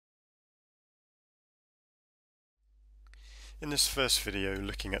In this first video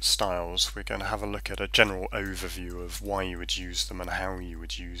looking at styles, we're going to have a look at a general overview of why you would use them and how you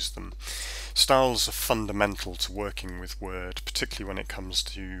would use them. Styles are fundamental to working with Word, particularly when it comes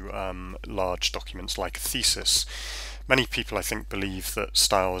to large documents like a thesis. Many people, I think, believe that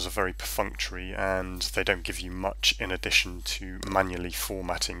styles are very perfunctory and they don't give you much in addition to manually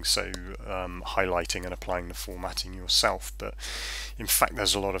formatting, so highlighting and applying the formatting yourself, but in fact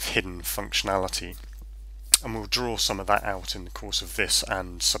there's a lot of hidden functionality. And we'll draw some of that out in the course of this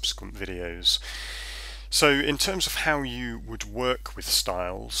and subsequent videos. So in terms of how you would work with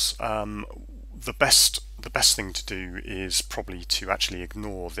styles, the best thing to do is probably to actually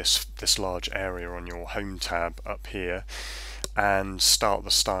ignore this large area on your Home tab up here and start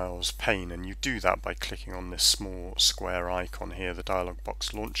the Styles pane, and you do that by clicking on this small square icon here, the dialog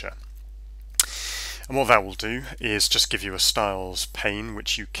box launcher. And what that will do is just give you a styles pane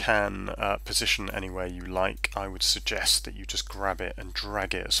which you can position anywhere you like. I would suggest that you just grab it and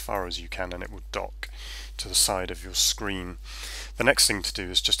drag it as far as you can and it will dock to the side of your screen. The next thing to do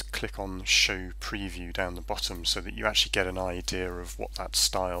is just to click on show preview down the bottom so that you actually get an idea of what that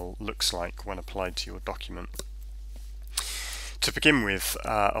style looks like when applied to your document. To begin with,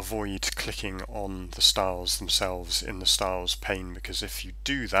 avoid clicking on the styles themselves in the styles pane, because if you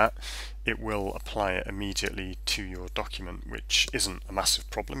do that it will apply it immediately to your document, which isn't a massive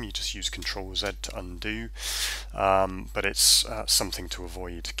problem. You just use Ctrl-Z to undo, but it's something to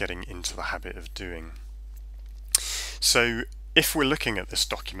avoid getting into the habit of doing. So if we're looking at this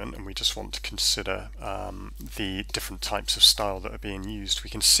document and we just want to consider the different types of style that are being used, we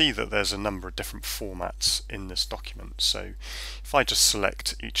can see that there's a number of different formats in this document. So if I just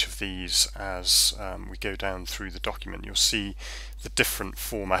select each of these as we go down through the document, you'll see the different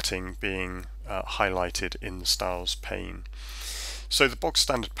formatting being highlighted in the styles pane. So the bog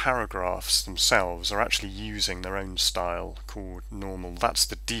standard paragraphs themselves are actually using their own style called normal. That's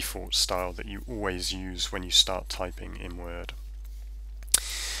the default style that you always use when you start typing in Word.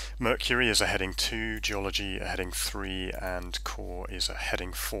 Mercury is a heading 2, Geology a heading 3, and Core is a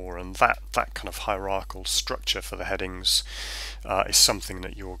heading 4, and that kind of hierarchical structure for the headings is something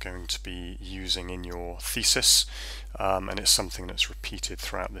that you're going to be using in your thesis, and it's something that's repeated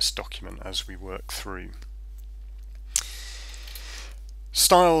throughout this document as we work through.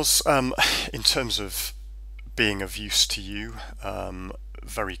 Styles, in terms of being of use to you,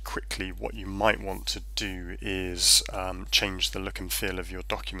 very quickly what you might want to do is change the look and feel of your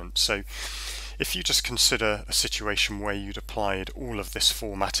document. So if you just consider a situation where you'd applied all of this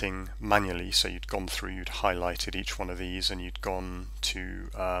formatting manually, so you'd gone through, you'd highlighted each one of these and you'd gone to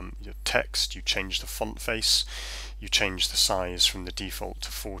your text, you changed the font face, you changed the size from the default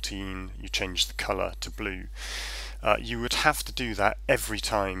to 14, you changed the color to blue. You would have to do that every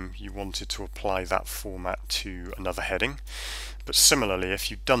time you wanted to apply that format to another heading. But similarly, if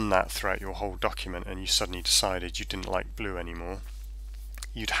you'd done that throughout your whole document and you suddenly decided you didn't like blue anymore,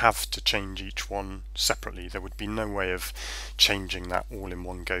 you'd have to change each one separately. There would be no way of changing that all in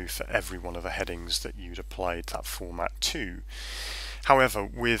one go for every one of the headings that you'd applied that format to. However,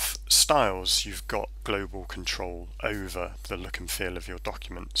 with styles you've got global control over the look and feel of your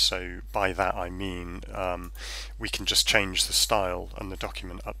document. So by that I mean we can just change the style and the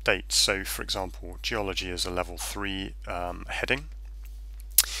document updates. So for example, Geology is a level 3 heading.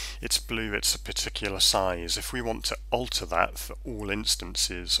 It's blue, it's a particular size. If we want to alter that for all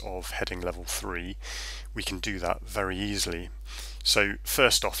instances of heading level 3, we can do that very easily. So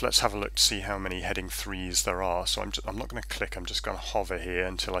first off, let's have a look to see how many heading 3s there are. So I'm not going to click, I'm just going to hover here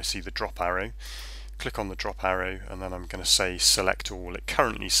until I see the drop arrow. Click on the drop arrow and then I'm going to say select all. It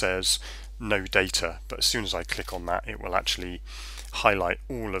currently says no data, but as soon as I click on that it will actually highlight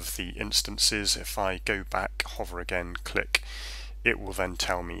all of the instances. If I go back, hover again, click, it will then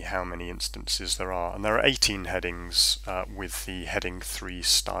tell me how many instances there are, and there are 18 headings with the heading 3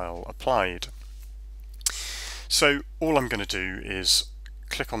 style applied. So all I'm going to do is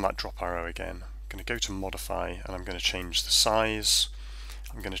click on that drop arrow again. I'm going to go to modify and I'm going to change the size,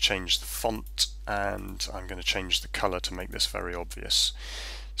 I'm going to change the font, and I'm going to change the color to make this very obvious.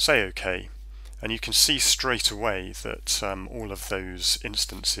 Say OK, and you can see straight away that all of those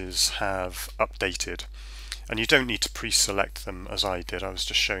instances have updated. And you don't need to pre-select them as I did. I was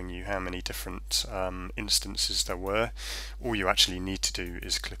just showing you how many different instances there were. All you actually need to do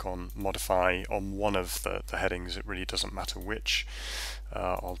is click on modify on one of the headings. It really doesn't matter which.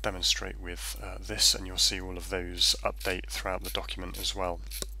 I'll demonstrate with this and you'll see all of those update throughout the document as well.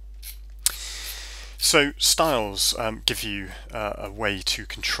 So styles give you a way to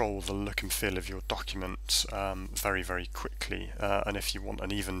control the look and feel of your document very, very quickly. And if you want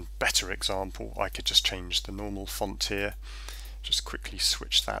an even better example, I could just change the normal font here, just quickly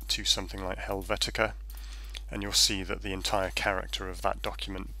switch that to something like Helvetica, and you'll see that the entire character of that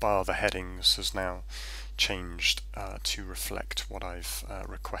document, bar the headings, has now changed to reflect what I've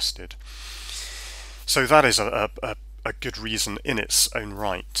requested. So that is a good reason in its own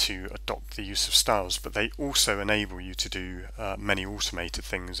right to adopt the use of styles, but they also enable you to do many automated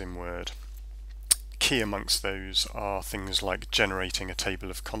things in Word. Key amongst those are things like generating a table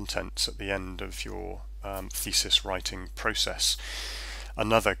of contents at the end of your thesis writing process.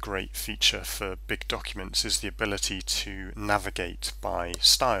 Another great feature for big documents is the ability to navigate by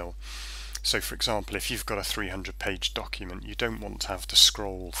style. So for example, if you've got a 300-page document, you don't want to have to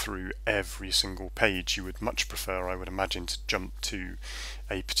scroll through every single page. You would much prefer, I would imagine, to jump to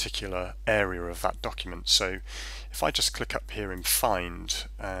a particular area of that document. So if I just click up here in Find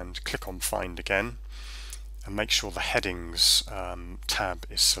and click on Find again, and make sure the Headings tab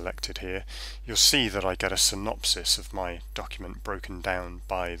is selected here, you'll see that I get a synopsis of my document broken down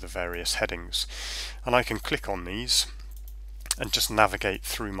by the various headings. And I can click on these and just navigate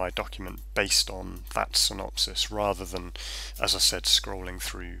through my document based on that synopsis, rather than, as I said, scrolling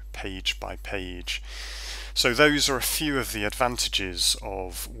through page by page. So those are a few of the advantages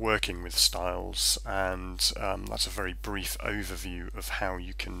of working with styles, and that's a very brief overview of how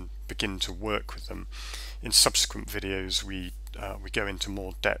you can begin to work with them. In subsequent videos we go into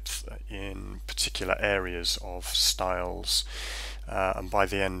more depth in particular areas of styles, and by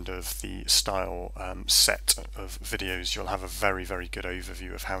the end of the style set of videos you'll have a very, very good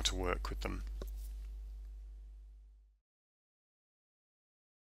overview of how to work with them.